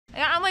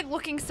like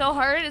looking so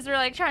hard as we're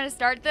like trying to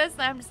start this,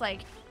 and I'm just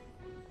like,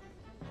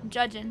 I'm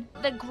judging.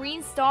 The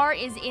green star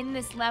is in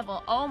this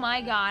level. Oh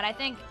my god, I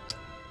think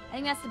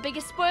that's the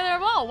biggest spoiler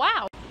of all.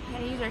 Wow. We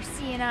gotta use our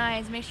seeing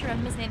eyes, make sure I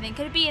don't miss anything.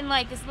 Could it be in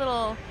like this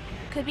little,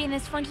 could be in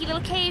this funky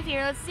little cave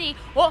here. Let's see.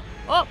 Oh,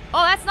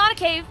 that's not a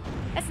cave.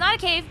 That's not a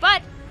cave,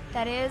 but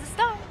that is a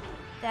star.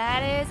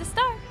 That is a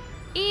star.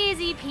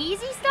 Easy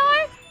peasy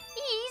star?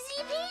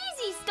 Easy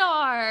peasy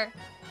star.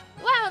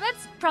 Wow,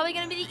 that's probably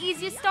gonna be the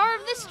easiest star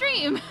of this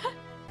stream.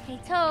 Hey,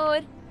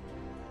 Toad.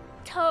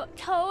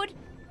 Toad,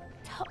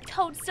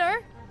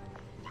 sir?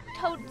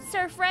 Toad,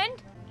 sir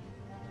friend?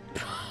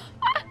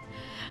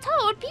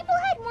 Toad, people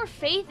had more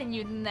faith in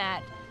you than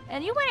that.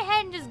 And you went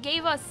ahead and just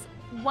gave us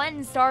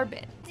 1 star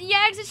bit.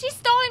 Yeah, because she's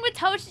stalling with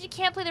Toad, she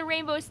can't play the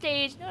rainbow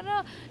stage.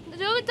 No,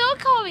 don't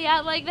call me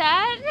out like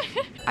that.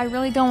 I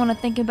really don't want to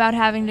think about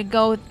having to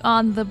go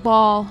on the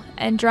ball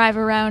and drive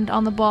around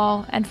on the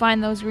ball and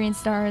find those green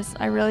stars.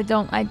 I really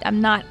don't.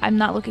 I'm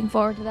not looking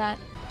forward to that.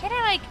 Can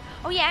I like,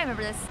 oh yeah, I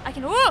remember this. I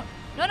can, whoa!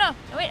 No,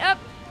 wait, up,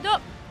 no.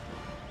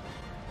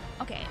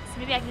 Okay, so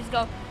maybe I can just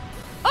go,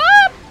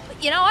 up!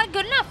 You know what,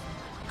 good enough.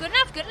 Good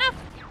enough.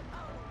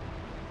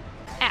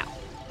 Ow,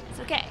 it's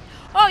okay.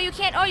 Oh, you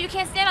can't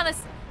stand on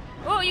this.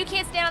 Oh, you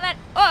can't stand on that.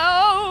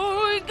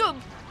 Oh, go.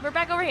 We're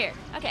back over here.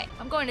 Okay,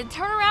 I'm going to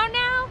turn around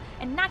now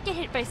and not get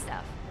hit by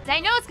stuff. I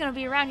know it's gonna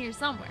be around here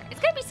somewhere. It's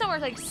gonna be somewhere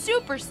like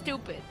super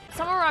stupid.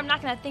 Somewhere where I'm not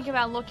gonna think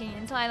about looking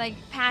until I like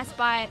pass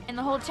by it and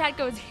the whole chat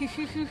goes,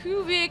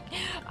 Vic,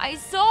 I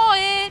saw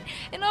it.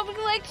 And I'll be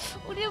like,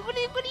 what do you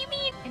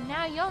mean? And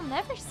now you'll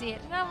never see it.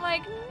 And I'm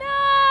like,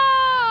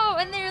 no.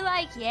 And they're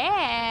like,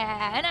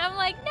 yeah. And I'm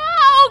like, no,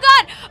 oh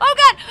God.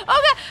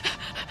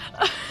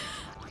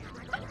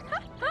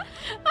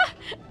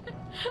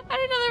 I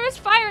didn't know there was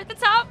fire at the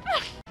top.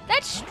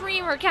 That's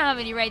streamer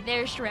comedy right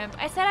there, Shrimp.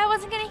 I said I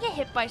wasn't gonna get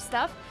hit by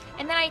stuff,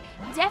 and then I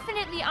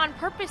definitely on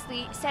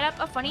purposely set up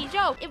a funny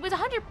joke. It was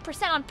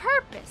 100% on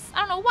purpose. I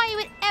don't know why you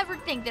would ever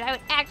think that I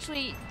would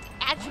actually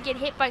get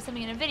hit by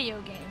something in a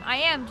video game. I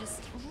am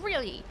just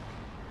really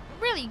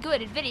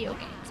good at video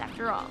games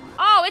after all.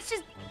 Oh, it's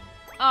just,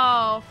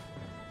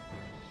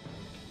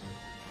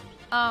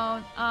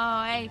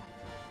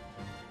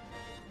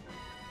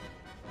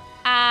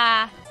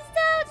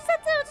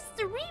 just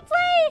a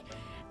replay.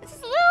 It's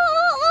just a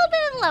little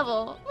bit of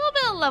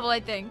level, I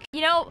think.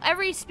 You know,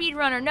 every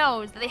speedrunner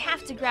knows that they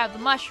have to grab the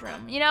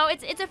mushroom. You know,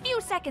 it's a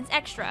few seconds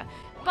extra,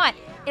 but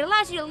it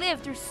allows you to live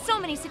through so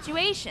many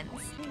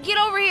situations. Get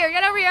over here.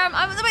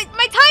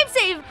 My time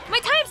save,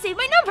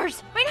 my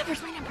numbers.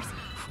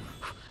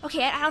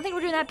 Okay, I don't think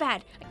we're doing that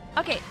bad.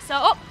 Okay,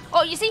 so,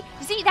 oh, you see,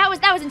 that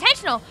was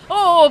intentional.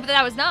 Oh, but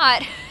that was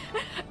not.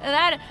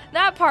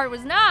 that part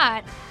was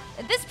not.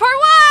 This part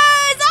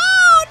was.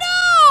 Oh no!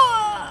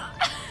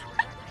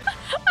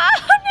 Oh no!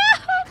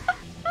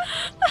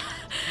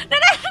 No!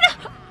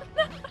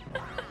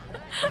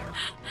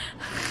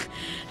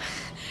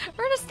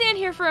 We're gonna stand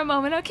here for a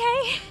moment,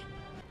 okay?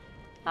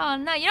 Oh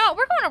no, you know what?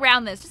 We're going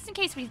around this just in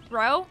case we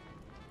throw.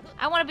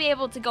 I want to be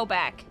able to go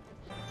back.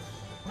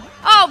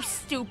 Oh,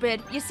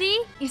 stupid. You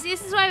see? This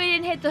is why we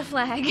didn't hit the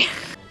flag.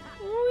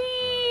 Whee!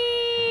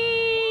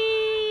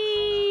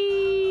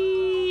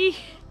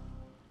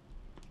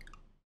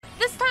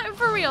 This time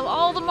for real,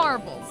 all the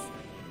marbles.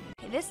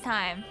 Okay, this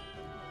time.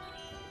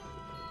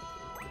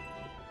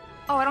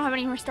 Oh, I don't have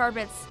any more star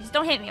bits. Just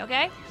don't hit me,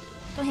 okay?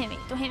 Don't hit me.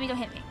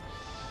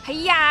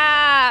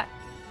 Hiya!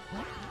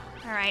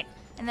 Alright,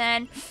 and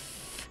then.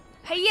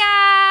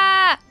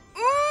 Hiya!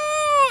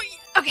 Ooh!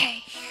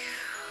 Okay.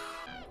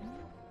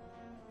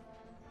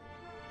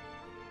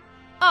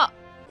 Oh,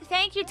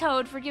 thank you,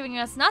 Toad, for giving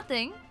us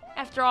nothing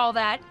after all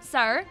that,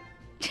 sir.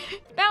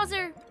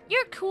 Bowser,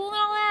 you're cool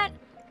and all that,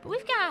 but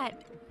we got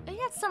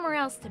somewhere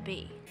else to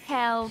be.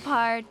 Hell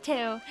Part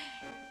 2.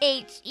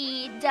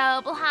 H-E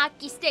double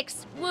hockey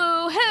sticks.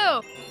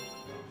 Woohoo!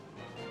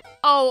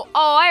 Oh,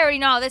 I already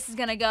know how this is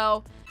gonna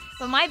go.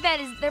 But my bet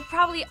is they're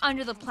probably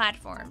under the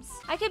platforms.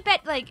 I could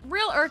bet like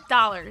real Earth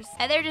dollars,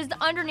 and they're just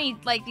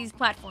underneath like these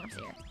platforms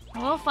here.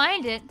 We'll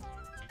find it.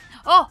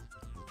 Oh!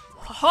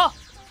 Well,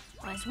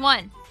 there's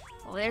one.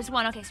 Well, there's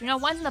one. Okay, so we know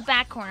one's in the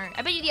back corner.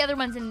 I bet you the other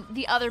one's in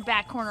the other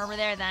back corner over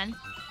there then.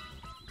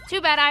 Too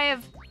bad I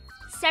have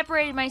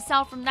separated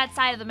myself from that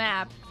side of the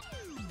map.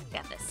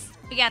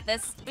 We got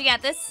this.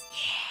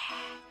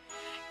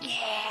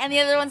 Yeah. And the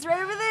other one's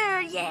right over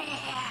there. Yeah.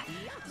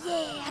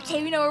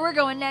 Okay, we know where we're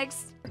going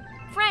next.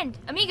 Friend,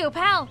 amigo,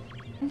 pal.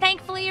 And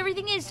thankfully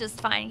everything is just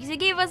fine because he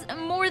gave us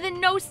more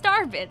than no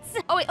star bits.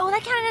 Oh wait,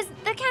 that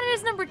counted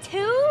as number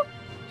 2?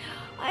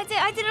 I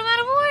did them out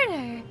of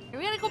order.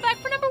 We're gonna go back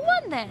for number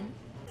 1 then.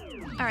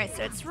 All right,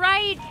 so it's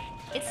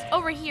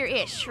over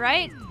here-ish,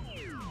 right?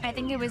 I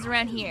think it was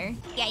around here.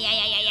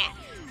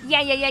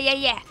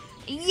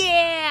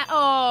 Yeah!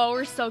 Oh,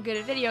 we're so good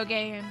at video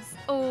games.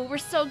 Oh, we're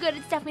so good.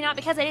 It's definitely not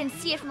because I didn't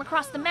see it from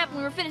across the map when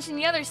we were finishing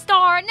the other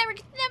star. I never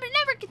could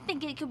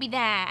think it could be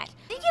that.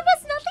 They give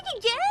us nothing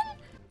again?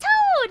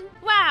 Toad!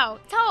 Wow,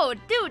 Toad,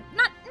 dude,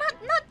 not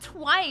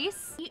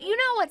twice. You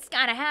know what's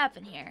gotta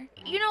happen here.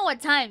 You know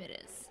what time it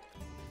is.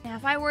 Now,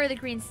 if I were the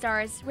green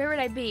stars, where would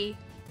I be?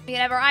 We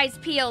gotta have our eyes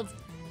peeled.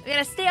 We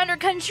gotta stay under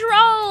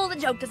control. The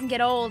joke doesn't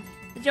get old.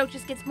 The joke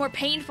just gets more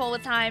painful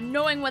with time,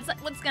 knowing what's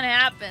gonna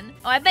happen.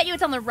 Oh, I bet you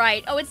it's on the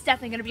right. Oh, it's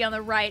definitely gonna be on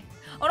the right.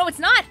 Oh, no, it's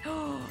not.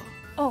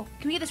 Oh,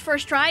 can we get this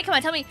first try? Come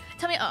on, tell me.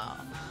 Oh.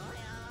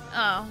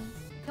 Oh.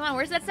 Come on,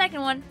 where's that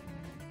second one?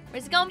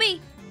 Where's it gonna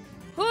be?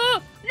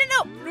 Oh,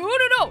 no.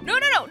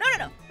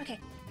 Okay,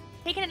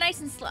 taking it nice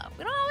and slow.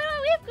 We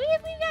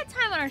got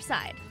time on our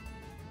side.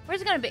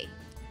 Where's it gonna be?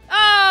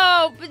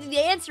 Oh, but the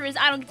answer is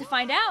I don't get to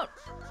find out.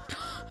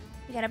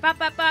 We gotta bop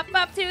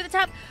to the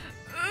top.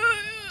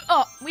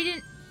 Oh,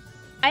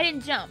 I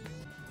didn't jump.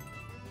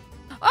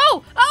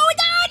 Oh,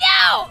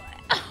 no!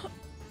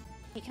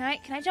 Hey,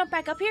 can I jump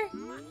back up here?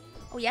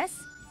 Oh, yes?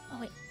 Oh,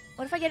 wait,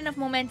 what if I get enough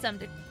momentum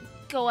to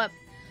go up?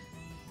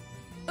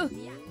 Oh,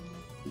 we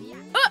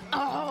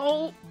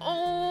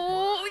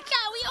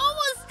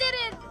almost did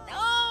it!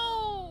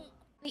 Oh!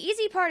 The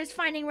easy part is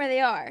finding where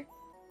they are.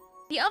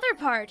 The other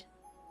part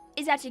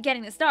is actually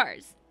getting the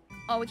stars.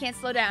 Oh, we can't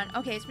slow down.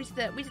 Okay, so we just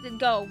have to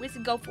go. We just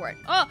have to go for it.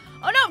 Oh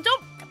no,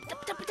 don't!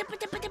 But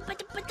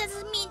that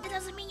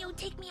doesn't mean you'll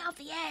take me off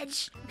the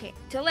edge. Okay,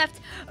 to the left.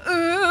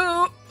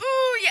 Ooh,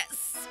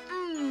 yes!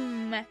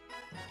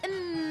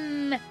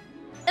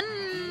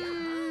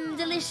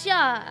 Delicious.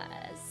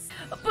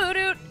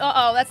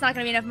 Uh-oh, that's not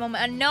gonna be enough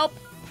moment. Nope.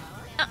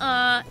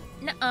 Nuh-uh.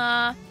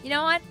 You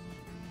know what?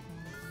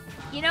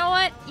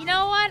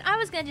 I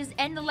was gonna just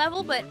end the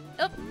level, but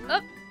nope.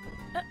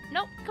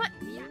 Come on.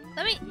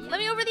 Let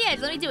me over the edge.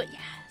 Let me do it.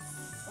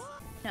 Yes.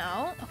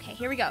 No. Okay,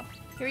 here we go.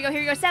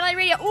 Satellite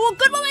radio. Ooh,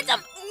 good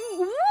momentum.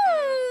 Ooh.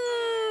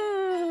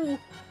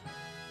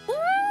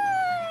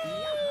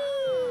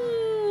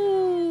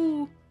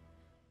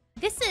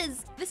 This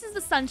is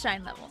the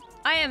sunshine level.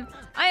 I am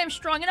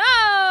strong and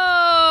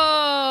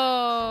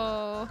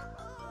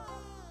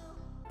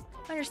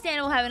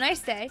Understandable. Have a nice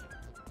day.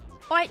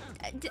 Oh, I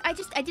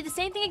did the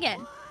same thing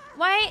again.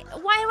 Why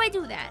do I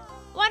do that?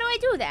 Why do I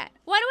do that?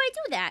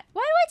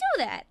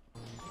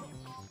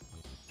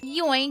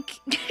 Yoink.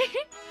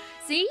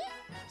 See?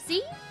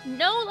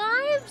 No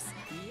lives,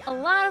 a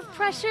lot of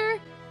pressure,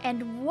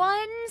 and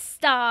 1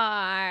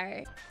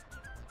 star.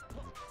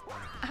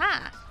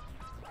 Aha.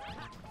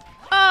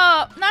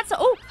 Oh, not so.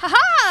 Oh,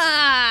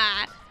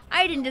 haha!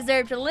 I didn't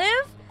deserve to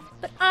live,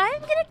 but I'm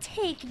gonna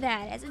take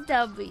that as a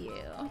W.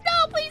 No,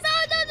 please, no,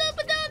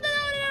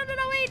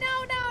 wait, wait.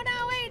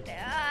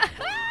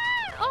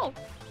 Oh.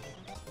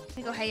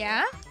 We go,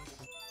 hiya.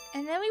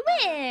 And then we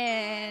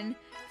win.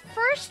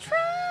 First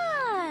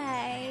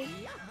try.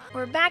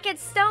 We're back at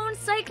Stone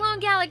Cyclone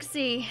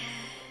Galaxy.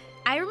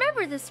 I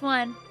remember this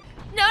one.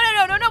 No,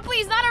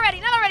 please, not already.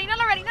 No.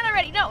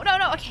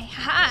 Okay,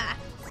 haha.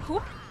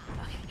 Whoop.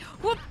 Okay,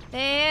 whoop.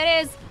 There it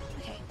is.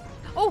 Okay.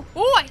 No,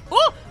 I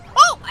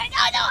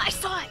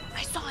saw it.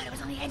 It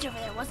was on the edge over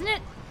there, wasn't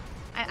it?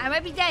 I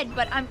might be dead,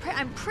 but I'm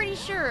pretty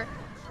sure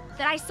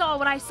that I saw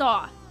what I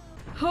saw.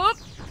 Whoop.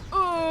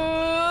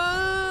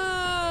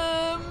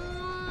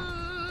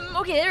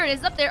 Okay, there it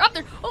is, up there. Oh,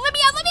 let me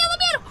out.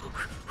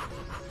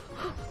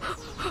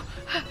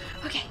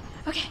 Okay.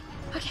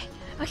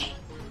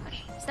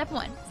 Step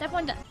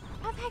one done.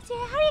 Oh, back to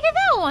how do you get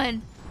that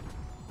one?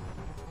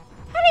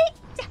 How do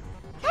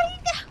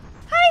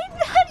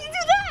you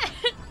do that?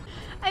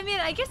 I mean,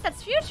 I guess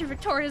that's future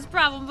Victoria's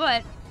problem,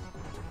 but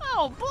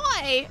oh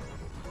boy.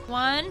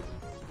 1,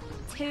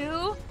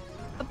 2,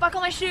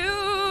 buckle my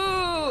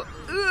shoe.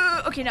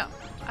 Okay, no.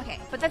 Okay,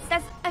 but that's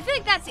I feel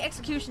like that's the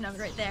execution of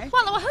it right there.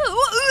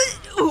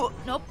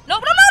 Nope.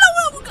 No.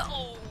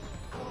 Go.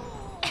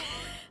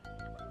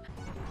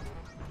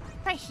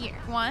 Right here.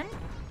 1,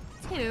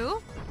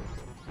 2.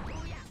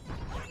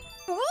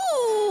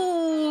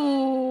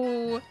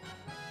 Ooh.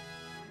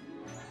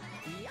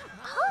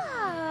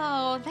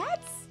 Oh,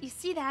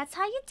 that's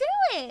how you do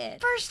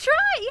it. First try.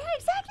 Yeah,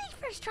 exactly.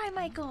 First try,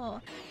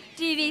 Michael.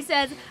 GV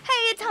says,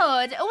 "Hey,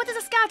 Toad, what does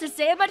a scouter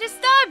say about your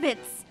star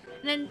bits?"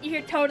 And then you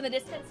hear Toad in the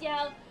distance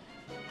yell,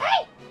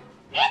 "Hey,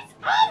 it's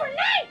over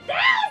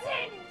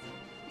 9,000!"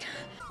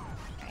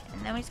 Alright,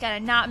 and then we just gotta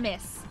not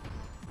miss.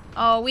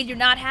 Oh, we do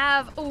not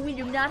have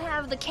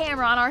the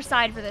camera on our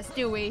side for this,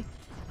 do we?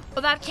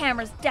 Well, that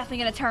camera's definitely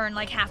gonna turn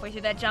like halfway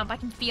through that jump. I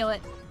can feel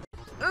it.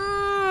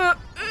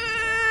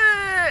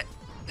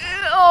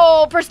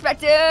 Oh,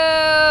 perspective!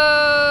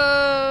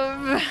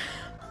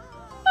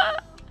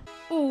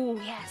 Ooh,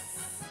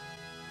 yes.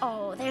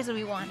 Oh, there's what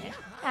we wanted.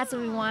 That's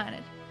what we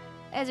wanted.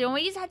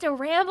 We just had to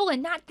ramble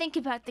and not think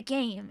about the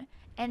game.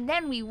 And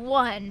then we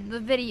won the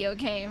video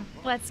game.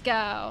 Let's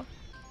go.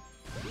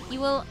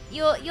 You'll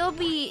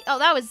be... Oh,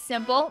 that was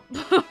simple.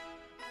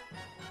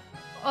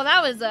 Oh,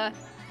 that was a...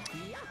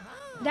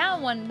 That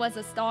one was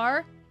a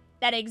star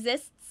that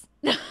exists.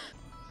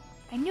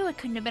 I knew it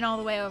couldn't have been all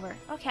the way over.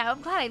 Okay,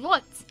 I'm glad I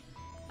looked.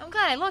 I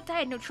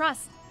had no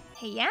trust.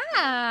 Hey,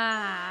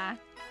 yeah.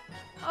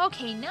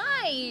 Okay,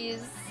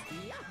 nice.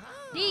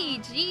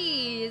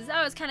 Jeez.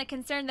 I was kind of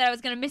concerned that I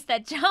was going to miss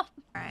that jump.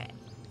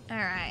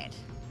 Alright.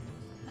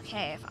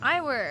 Okay, if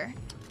I were...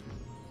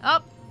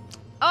 Up.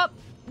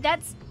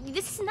 this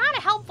is not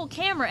a helpful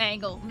camera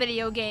angle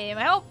video game.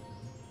 I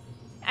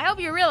hope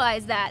you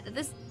realize that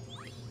this.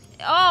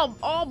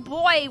 Oh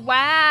boy!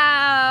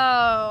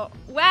 Wow!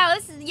 Wow!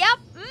 This is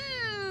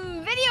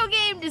video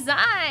game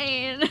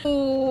design.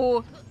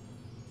 Ooh.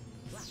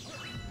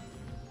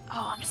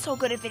 Oh, I'm so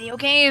good at video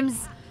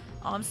games.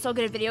 Oh, I'm so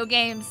good at video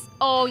games.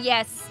 Oh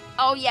yes.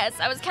 Oh yes.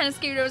 I was kind of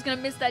scared I was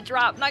gonna miss that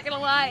drop. Not gonna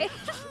lie.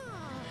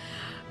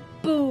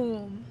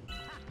 Boom.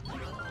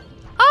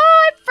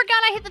 Oh, I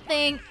forgot I hit the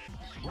thing.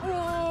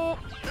 Ooh,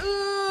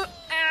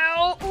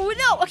 ow. Ooh,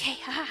 no. Okay.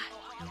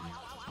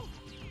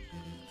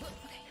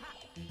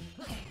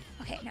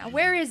 Okay. Now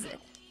where is it?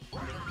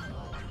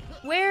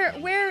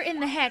 Where in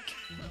the heck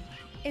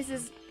is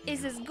this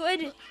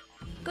good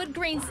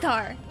green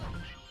star?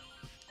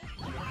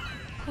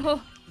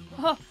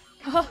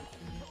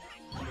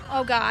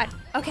 Oh God.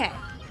 Okay.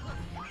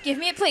 Give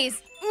me it,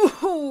 please.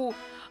 Ooh.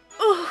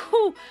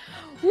 Ooh.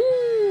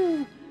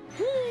 Ooh.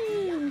 Ooh.